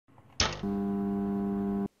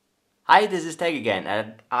Hi, this is Tag again,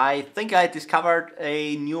 and I think I discovered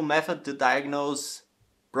a new method to diagnose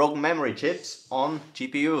broken memory chips on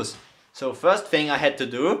GPUs. So first thing I had to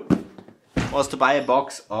do was to buy a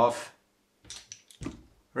box of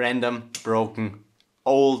random broken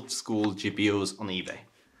old school GPUs on eBay.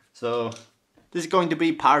 So this is going to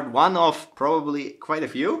be part one of probably quite a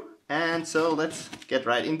few, and so let's get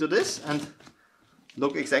right into this and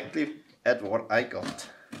look exactly at what I got.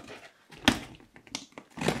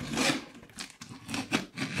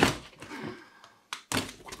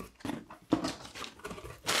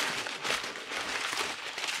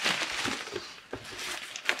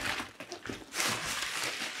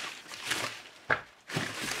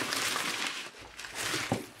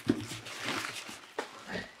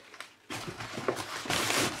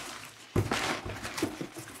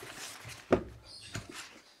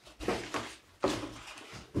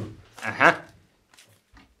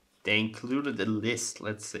 They included a list,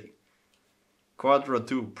 let's see. Quadro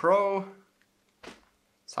 2 Pro,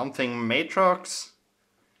 something Matrox,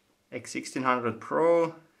 X1600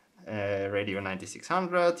 Pro, Radio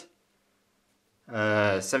 9600,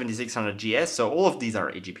 7600 GS, so all of these are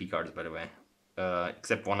AGP cards, by the way.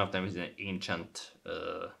 Except one of them is an ancient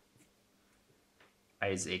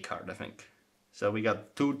ISA card, I think. So we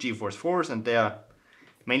got two GeForce 4s, and they are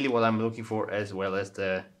mainly what I'm looking for, as well as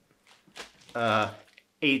the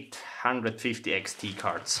 850 XT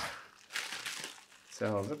cards.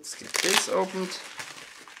 So let's get this opened.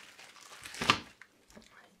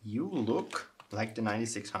 You look like the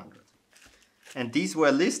 9600. And these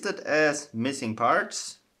were listed as missing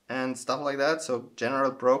parts and stuff like that, so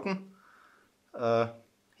general broken.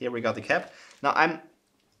 Here we got the cap. Now I'm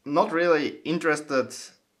not really interested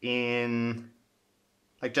in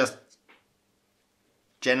like just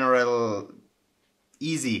general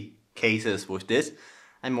easy cases with this.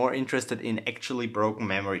 I'm more interested in actually broken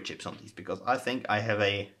memory chips on these, because I think I have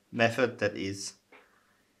a method that is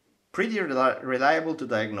pretty reliable to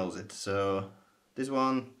diagnose it. So this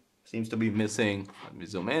one seems to be missing. Let me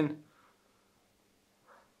zoom in.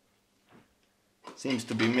 Seems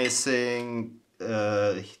to be missing.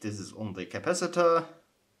 This is on the capacitor,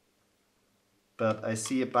 but I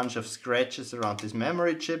see a bunch of scratches around this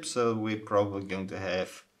memory chip, so we're probably going to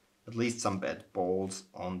have at least some bad balls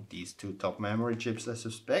on these two top memory chips, I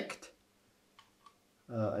suspect.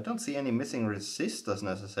 I don't see any missing resistors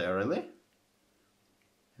necessarily.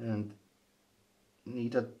 And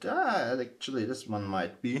neither, actually this one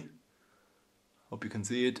might be. Hope you can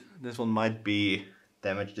see it. This one might be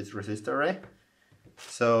damaged, this resistor array.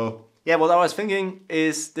 So yeah, what I was thinking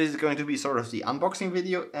is this is going to be sort of the unboxing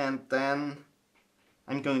video, and then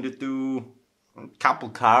I'm going to do a couple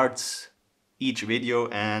cards each video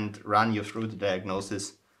and run you through the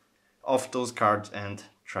diagnosis of those cards and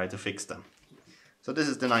try to fix them. So this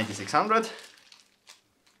is the 9600.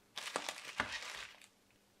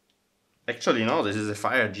 Actually no, this is a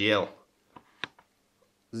Fire GL.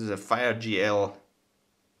 This is a Fire GL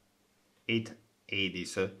 880,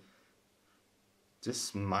 so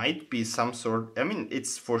this might be some sort, I mean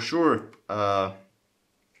it's for sure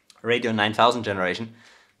Radio 9000 generation,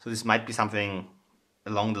 so this might be something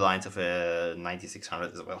along the lines of a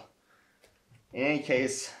 9600 as well. In any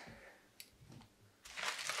case,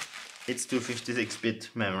 it's 256-bit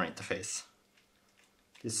memory interface.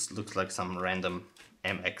 This looks like some random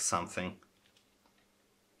MX something.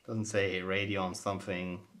 Doesn't say Radeon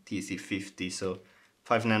something TC50, so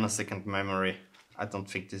 5 nanosecond memory. I don't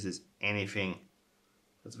think this is anything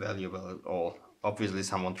that's valuable at all. Obviously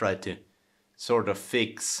someone tried to sort of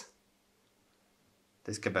fix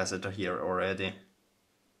this capacitor here already.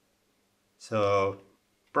 So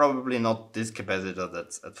probably not this capacitor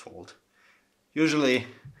that's at fault. Usually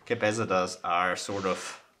capacitors are sort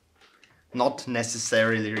of not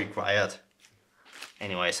necessarily required.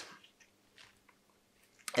 Anyways,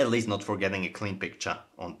 at least not for getting a clean picture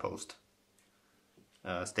on post.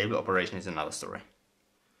 Stable operation is another story.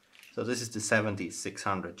 So this is the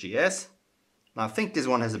 7600 GS. Now I think this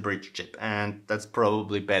one has a bridge chip, and that's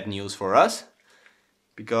probably bad news for us,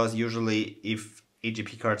 because usually if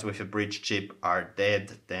AGP cards with a bridge chip are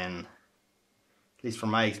dead, then, at least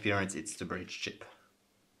from my experience, it's the bridge chip.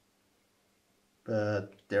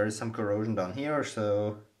 But there is some corrosion down here,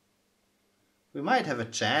 so we might have a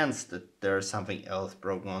chance that there's something else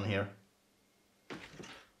broken on here.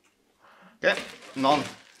 Okay, none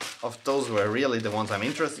of those were really the ones I'm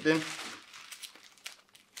interested in.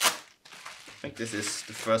 I think this is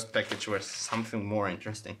the first package where something more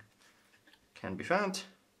interesting can be found.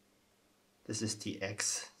 This is the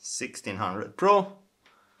X1600 Pro.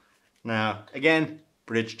 Now, again,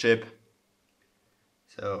 bridge chip.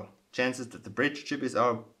 So chances that the bridge chip is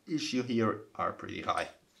our issue here are pretty high.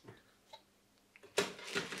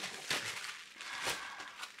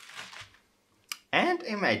 And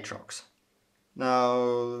a matrox.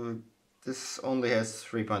 Now this only has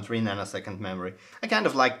 3.3 nanosecond memory. I kind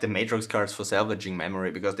of like the matrox cards for salvaging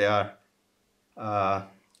memory because they are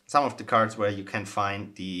some of the cards where you can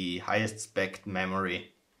find the highest spec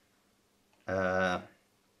memory,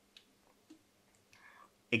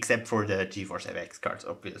 except for the GeForce FX cards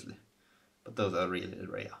obviously, but those are really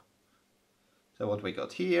rare. So what we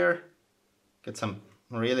got here, get some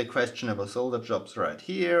really questionable solder jobs right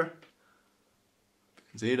here. You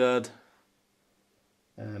can see that.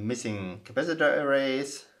 Missing capacitor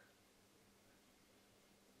arrays.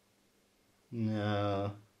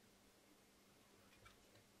 No.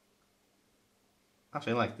 I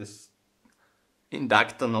feel like this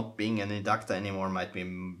inductor not being an inductor anymore might be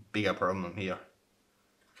a bigger problem here.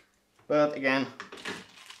 But again,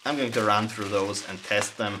 I'm going to run through those and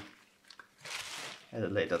test them at a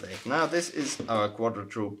later date. Now this is our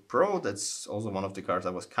Quadro Pro. That's also one of the cards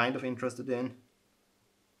I was kind of interested in.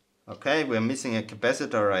 Okay, we're missing a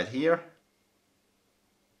capacitor right here.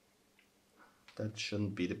 That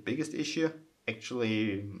shouldn't be the biggest issue.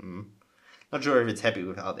 Actually, not sure if it's happy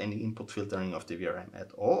without any input filtering of the VRM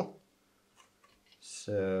at all.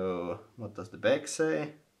 So, what does the back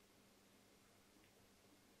say?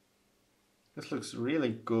 This looks really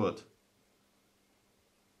good.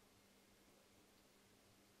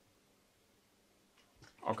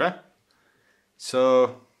 Okay,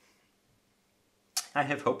 so I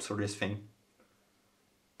have hopes for this thing.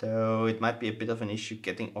 Though it might be a bit of an issue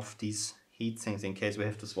getting off these heat sinks in case we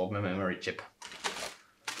have to swap my memory chip.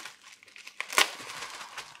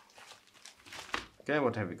 Okay,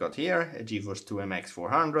 what have we got here? A GeForce 2 MX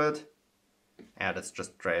 400. Yeah, that's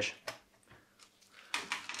just trash.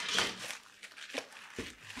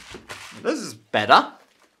 This is better.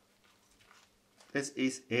 This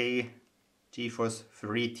is a GeForce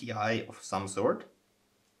 3 Ti of some sort.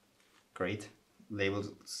 Great.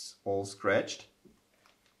 Labels all scratched.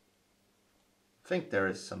 I think there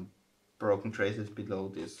is some broken traces below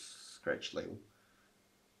this scratch label.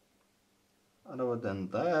 Other than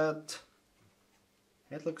that,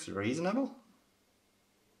 it looks reasonable.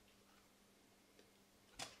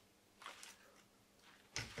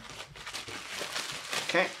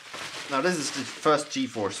 Okay, now this is the first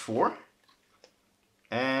GeForce 4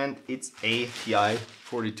 and it's a TI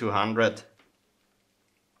 4200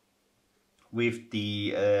 with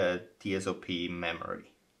the TSOP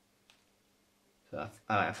memory. So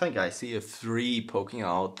I think I see a 3 poking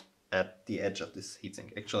out at the edge of this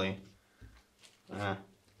heatsink. Actually,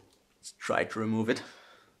 let's try to remove it.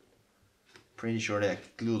 Pretty sure they're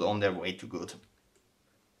glued on there way too good.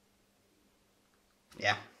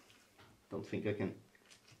 Yeah, don't think I can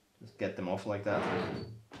just get them off like that.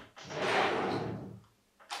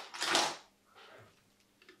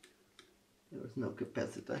 There's no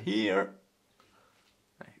capacitor here.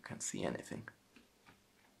 You can't see anything.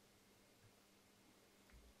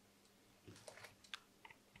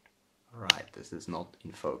 Right, this is not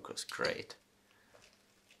in focus. Great.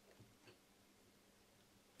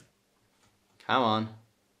 Come on.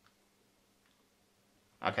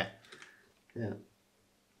 Okay. Yeah.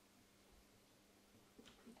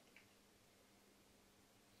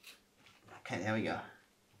 Okay, there we go.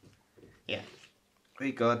 Yeah.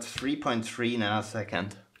 We got 3.3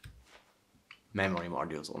 nanosecond memory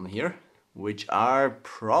modules on here, which are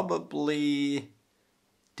probably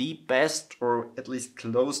the best, or at least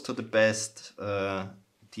close to the best,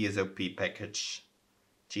 TSOP package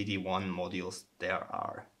GD1 modules there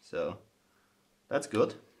are. So that's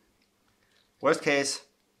good. Worst case,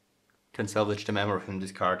 can salvage the memory from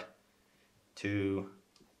this card to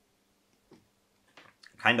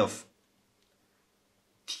kind of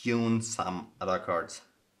tune some other cards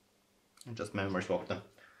and just memory swap them.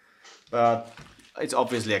 But it's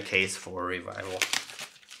obviously a case for revival.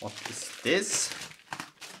 What is this?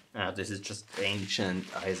 This is just ancient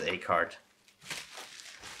ISA card.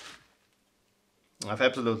 I have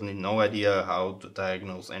absolutely no idea how to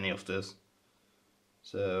diagnose any of this.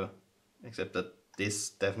 So, except that this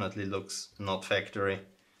definitely looks not factory.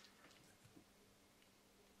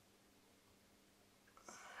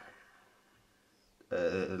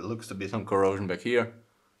 It looks to be some corrosion back here.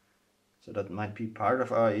 So that might be part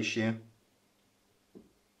of our issue.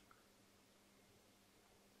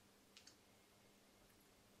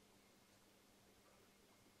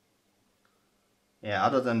 Yeah,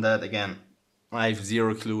 other than that, again, I have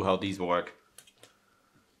zero clue how these work.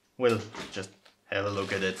 We'll just have a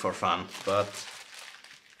look at it for fun, but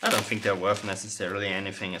I don't think they're worth necessarily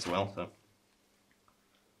anything as well. So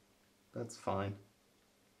That's fine.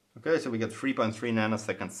 Okay, so we got 3.3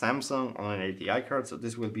 nanosecond Samsung on an ATI card, so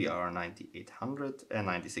this will be our 9800 and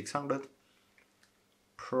 9600.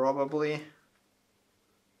 Probably.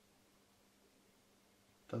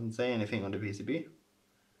 Doesn't say anything on the PCB.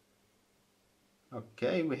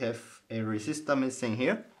 Okay, we have a resistor missing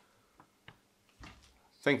here. I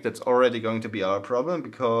think that's already going to be our problem,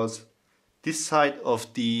 because this side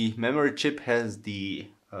of the memory chip has the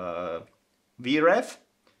VREF,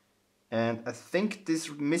 and I think this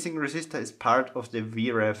missing resistor is part of the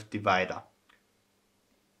VREF divider.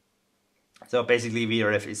 So basically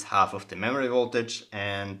VREF is half of the memory voltage,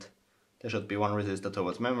 and there should be one resistor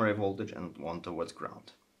towards memory voltage and one towards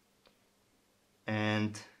ground.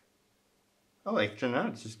 And oh, actually no,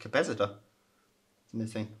 this is capacitor. It's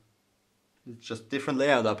missing. It's just different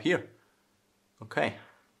layout up here. Okay,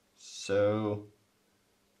 so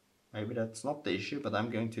maybe that's not the issue, but I'm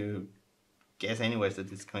going to guess anyways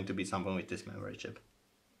that it's going to be something with this memory chip.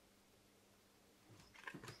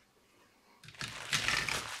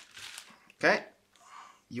 Okay,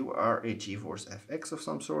 you are a GeForce FX of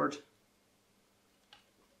some sort.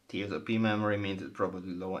 TSOP memory means it's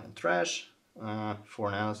probably low-end trash. 4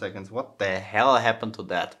 nanoseconds. What the hell happened to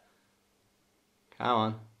that? Come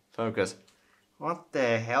on, focus. What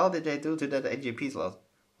the hell did they do to that AGP slot?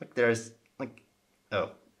 Like there's like,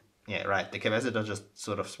 oh, yeah, right. The capacitor just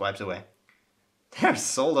sort of swipes away. There's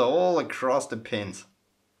solder all across the pins.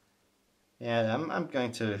 Yeah, I'm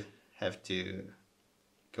going to have to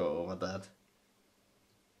go over that.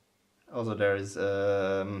 Also, there is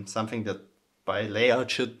something that by layout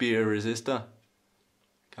should be a resistor.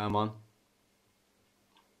 Come on.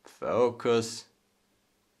 Focus.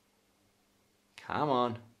 Come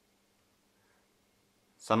on.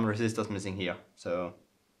 Some resistors missing here, so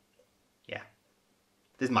yeah.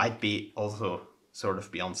 This might be also sort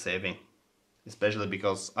of beyond saving, especially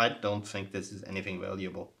because I don't think this is anything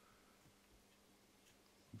valuable.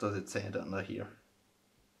 What does it say under here?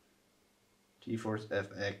 GeForce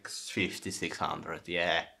FX 5600,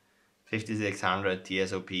 yeah. 5600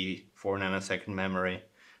 TSOP, 4 nanosecond memory,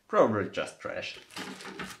 probably just trash.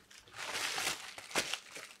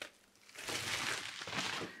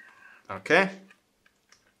 Okay.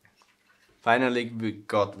 Finally, we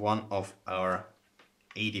got one of our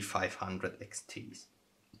 8500 XTs.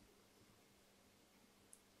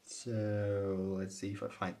 So let's see if I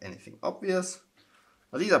find anything obvious.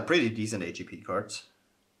 Well, these are pretty decent AGP cards.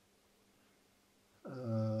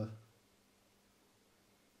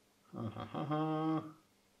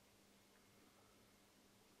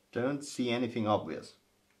 Don't see anything obvious.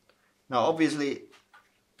 Now obviously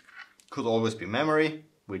could always be memory,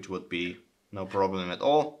 which would be no problem at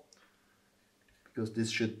all, because this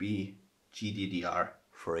should be GDDR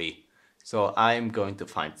free. So I'm going to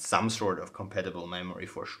find some sort of compatible memory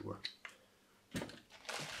for sure.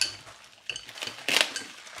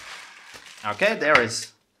 Okay, there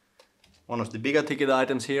is one of the bigger ticket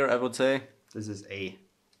items here, I would say. This is a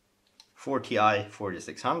 4Ti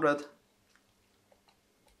 4600.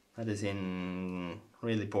 That is in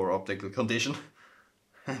really poor optical condition.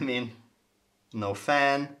 I mean, no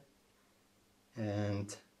fan,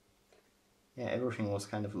 and yeah, everything was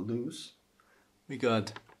kind of loose. We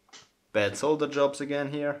got bad solder jobs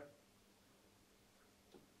again here.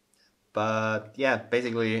 But yeah,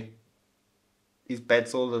 basically these bad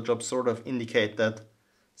solder jobs sort of indicate that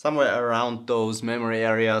somewhere around those memory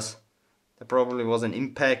areas there probably was an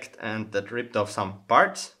impact, and that ripped off some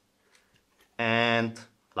parts and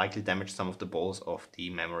likely damaged some of the balls of the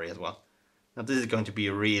memory as well. Now this is going to be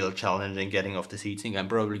real challenging getting off the heatsink. I'm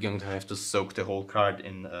probably going to have to soak the whole card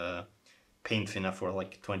in paint thinner for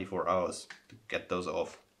like 24 hours to get those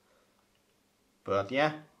off. But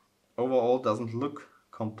yeah, overall doesn't look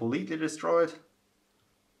completely destroyed.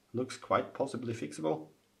 Looks quite possibly fixable.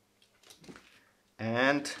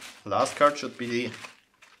 And last card should be the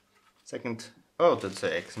second. Oh, that's the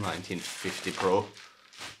X1950 Pro.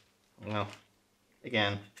 Well,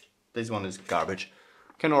 again, this one is garbage.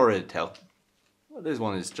 Can already tell. Well, this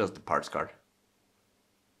one is just the parts card.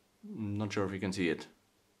 I'm not sure if you can see it.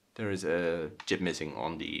 There is a chip missing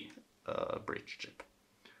on the bridge chip.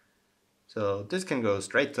 So this can go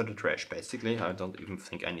straight to the trash basically. I don't even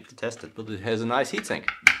think I need to test it, but it has a nice heatsink.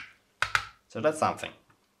 So that's something.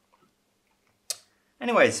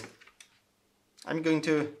 Anyways, I'm going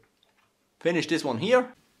to finish this one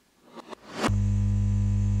here.